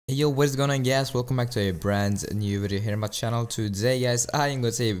Yo, what's going on, guys? Welcome back to a brand new video here on my channel. Today, guys, I am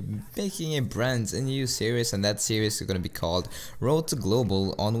going to say making a brand new series, and that series is going to be called Road to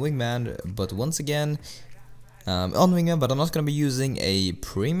Global on Wingman. But once again, on Wingman, but I'm not going to be using a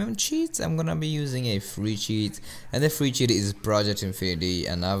premium cheat. I'm going to be using a free cheat, and the free cheat is Project Infinity,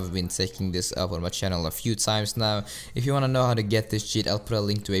 and I've been taking this up on my channel a few times now. If you want to know how to get this cheat, I'll put a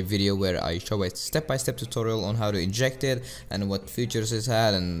link to a video where I show a step-by-step tutorial on how to inject it and what features it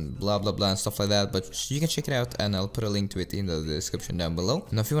had and blah blah blah and stuff like that. But you can check it out, and I'll put a link to it in the description down below.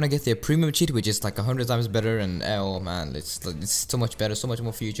 Now if you want to get the premium cheat, which is like 100 times better, and oh man, it's so much better, so much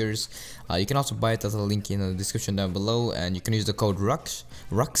more features, you can also buy it at the link in the description down below, and you can use the code RUX,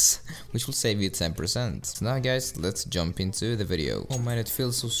 which will save you 10%. So now, guys, let's jump into the video. Oh man, it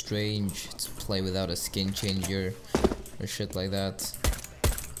feels so strange to play without a skin changer or shit like that.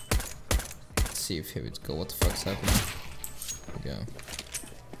 Let's see if here we go. What the fuck's happening? Here we go.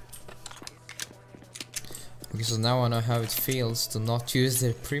 Okay, so now I know how it feels to not use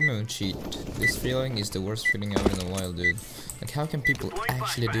the premium cheat. This feeling is the worst feeling ever in a while, dude. Like, how can people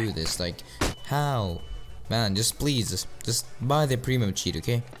actually do this? Like, how? Man, just please, just buy the premium cheat,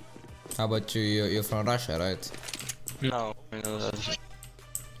 okay? How about you? You're from Russia, right? No, I know that.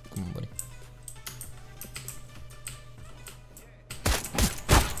 Come on, buddy.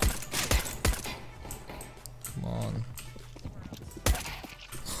 Come on.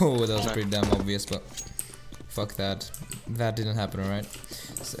 Oh, that was pretty damn obvious, but fuck that. That didn't happen, alright?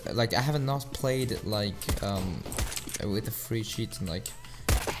 So, like, I haven't not played like with a free cheat in like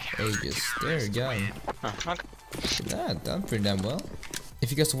ages. There we go. That's pretty damn well. If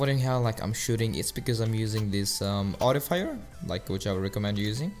you guys are wondering how like I'm shooting, it's because I'm using this audifier, like which I would recommend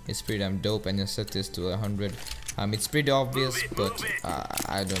using. It's pretty damn dope, and I set this to 100. It's pretty obvious, but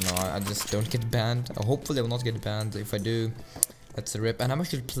I don't know. I just don't get banned. Hopefully I will not get banned. If I do, that's a rip. And I'm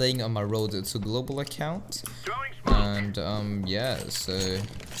actually playing on my Road to Global account, and yeah, so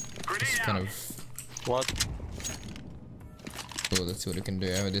it's kind of what. So let's see what I can do.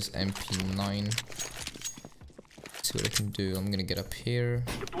 I have this MP9. Let's see what I can do. I'm gonna get up here.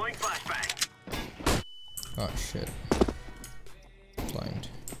 Oh shit. Blind.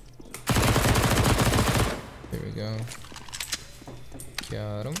 Here we go.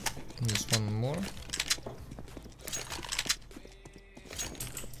 Got him. Just one more.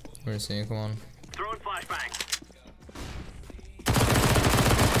 Where's he? Come on. Throwing flashbang.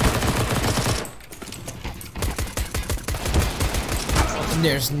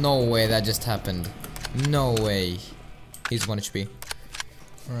 There's no way that just happened. No way. He's 1 HP.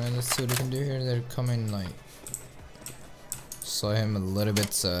 Alright, let's see what we can do here. They're coming like... Saw him a little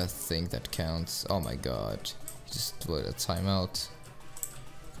bit, so I think that counts. Oh my god. Just wait a timeout.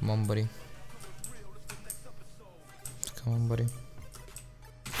 Come on, buddy. Come on, buddy.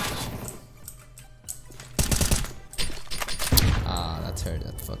 Ah, that hurt.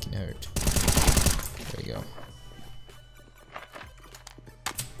 That fucking hurt. There you go.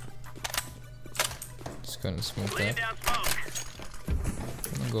 Gonna smoke that.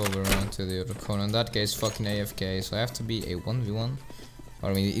 I'm gonna go over around to the other corner. And that guy's fucking AFK, so I have to be a 1v1. Or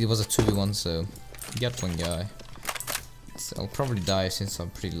I mean, it was a 2v1, so get one guy. So I'll probably die since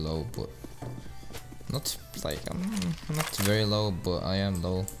I'm pretty low, but not like I'm not very low, but I am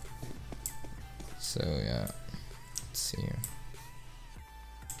low. So yeah, let's see here.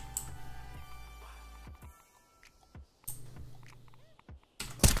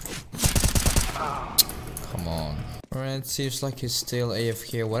 Come on. Alright, seems like he's still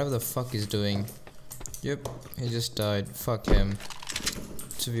AFK, whatever the fuck he's doing. Yep, he just died. Fuck him.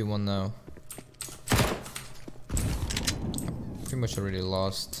 2v1 now. Pretty much already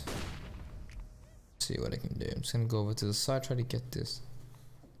lost. Let's see what I can do. I'm just gonna go over to the side, try to get this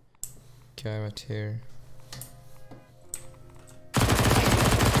guy right here.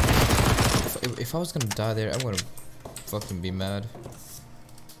 If I was gonna die there, I'm gonna fucking be mad.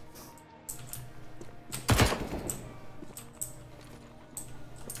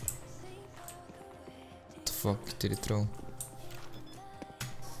 Fuck did it throw?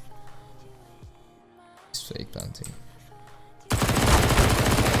 It's fake planting.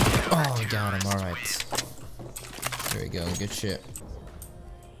 Oh, I got him, alright. There we go, good shit.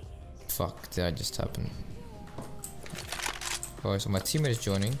 Fuck, that just happened. Alright, so my teammate is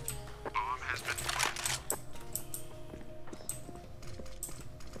joining.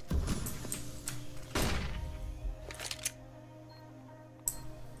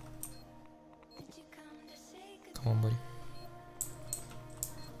 Come on, buddy.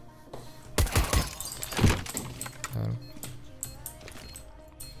 Got him.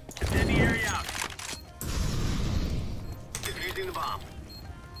 Send the area out. Defusing the bomb.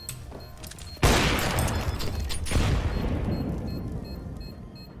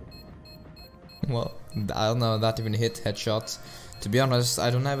 Well, I don't know, that even hit headshots. To be honest, I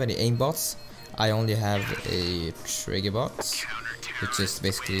don't have any aimbots. I only have a trigger bot, which just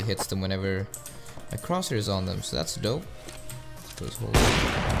basically hits them whenever my crosshair is on them. So that's dope.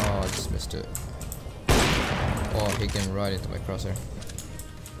 Oh, I just missed it. Oh, he came right into my crosshair.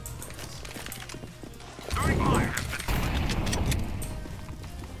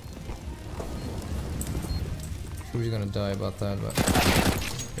 We're gonna die about that, but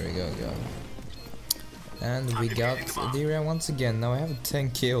here we go, and we got the area once again. Now I have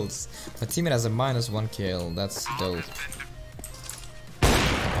 10 kills. My teammate has a -1 kill. That's dope.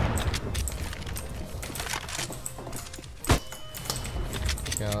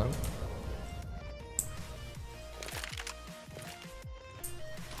 Got him.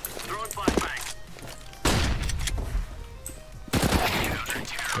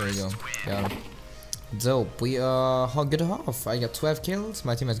 There we go. Got him. Dope. We good half. I got 12 kills.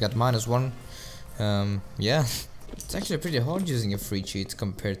 My team has got -1. Yeah. It's actually pretty hard using a free cheat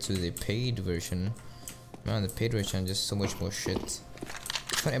compared to the paid version. Man, the paid version is just so much more shit.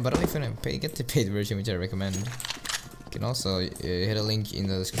 But if you get the paid version, which I recommend, you can also hit a link in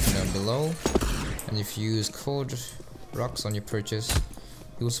the description down below. And if you use code ROCKS on your purchase,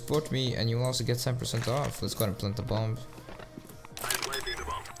 you will support me and you will also get 10% off. Let's go ahead and plant the bomb.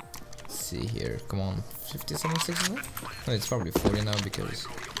 See here, come on, 57, 60? No, it's probably 40 now because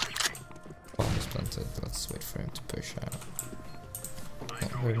bomb is planted. Let's wait for him to push out.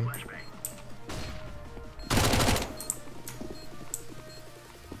 Not hurt him.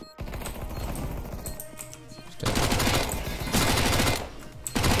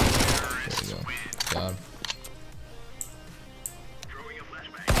 There we go. Got him.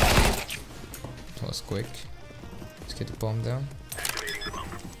 That was quick. Let's get the bomb down.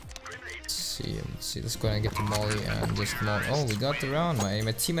 Let's see, let's go and get the molly and just molly. Oh, we got the round. My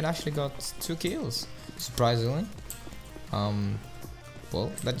teammate actually got 2 kills, surprisingly.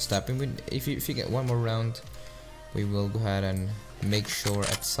 Well, that just happened. If you get one more round, we will go ahead and make sure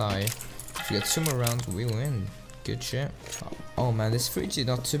at Psy. If you get 2 more rounds, we win. Good shit. Oh man, this free cheat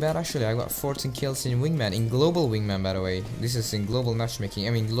not too bad actually. I got 14 kills in Wingman, in global Wingman by the way. This is in global matchmaking.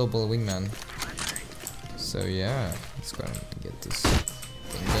 I mean global Wingman. So yeah, let's go and get this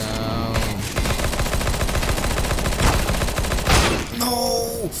thing down.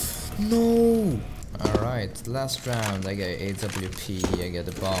 No! Alright, last round. I got AWP, I got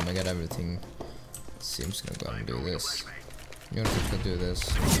the bomb, I got everything. Let's see, I'm just gonna go ahead and do this. You're just gonna do this.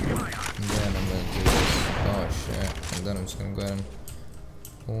 And then I'm gonna do this. Oh shit. And then I'm just gonna go ahead and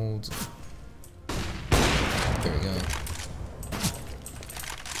hold. There we go.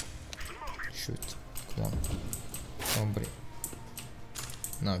 Shoot. Come on. Come on, buddy.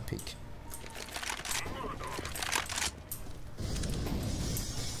 Now peek.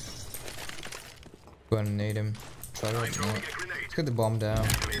 Go ahead and nade him. Try it. No. Let's get the bomb down.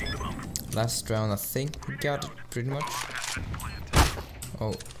 Last round, I think we got it pretty much.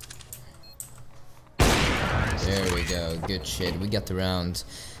 Oh. There we go. Good shit. We got the round.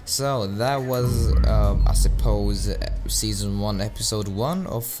 So that was, I suppose, season 1, episode 1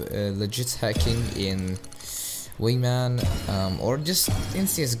 of legit hacking in Wingman, or just in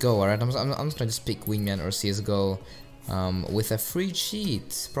CS:GO. Alright, I'm just gonna just pick Wingman or CS:GO. With a free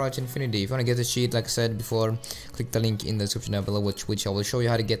cheat, Project Infinity. If you want to get the cheat, like I said before, click the link in the description down below, which I will show you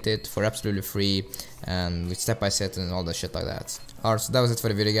how to get it for absolutely free, and with step by step and all that shit like that. Alright, so that was it for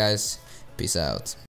the video, guys. Peace out.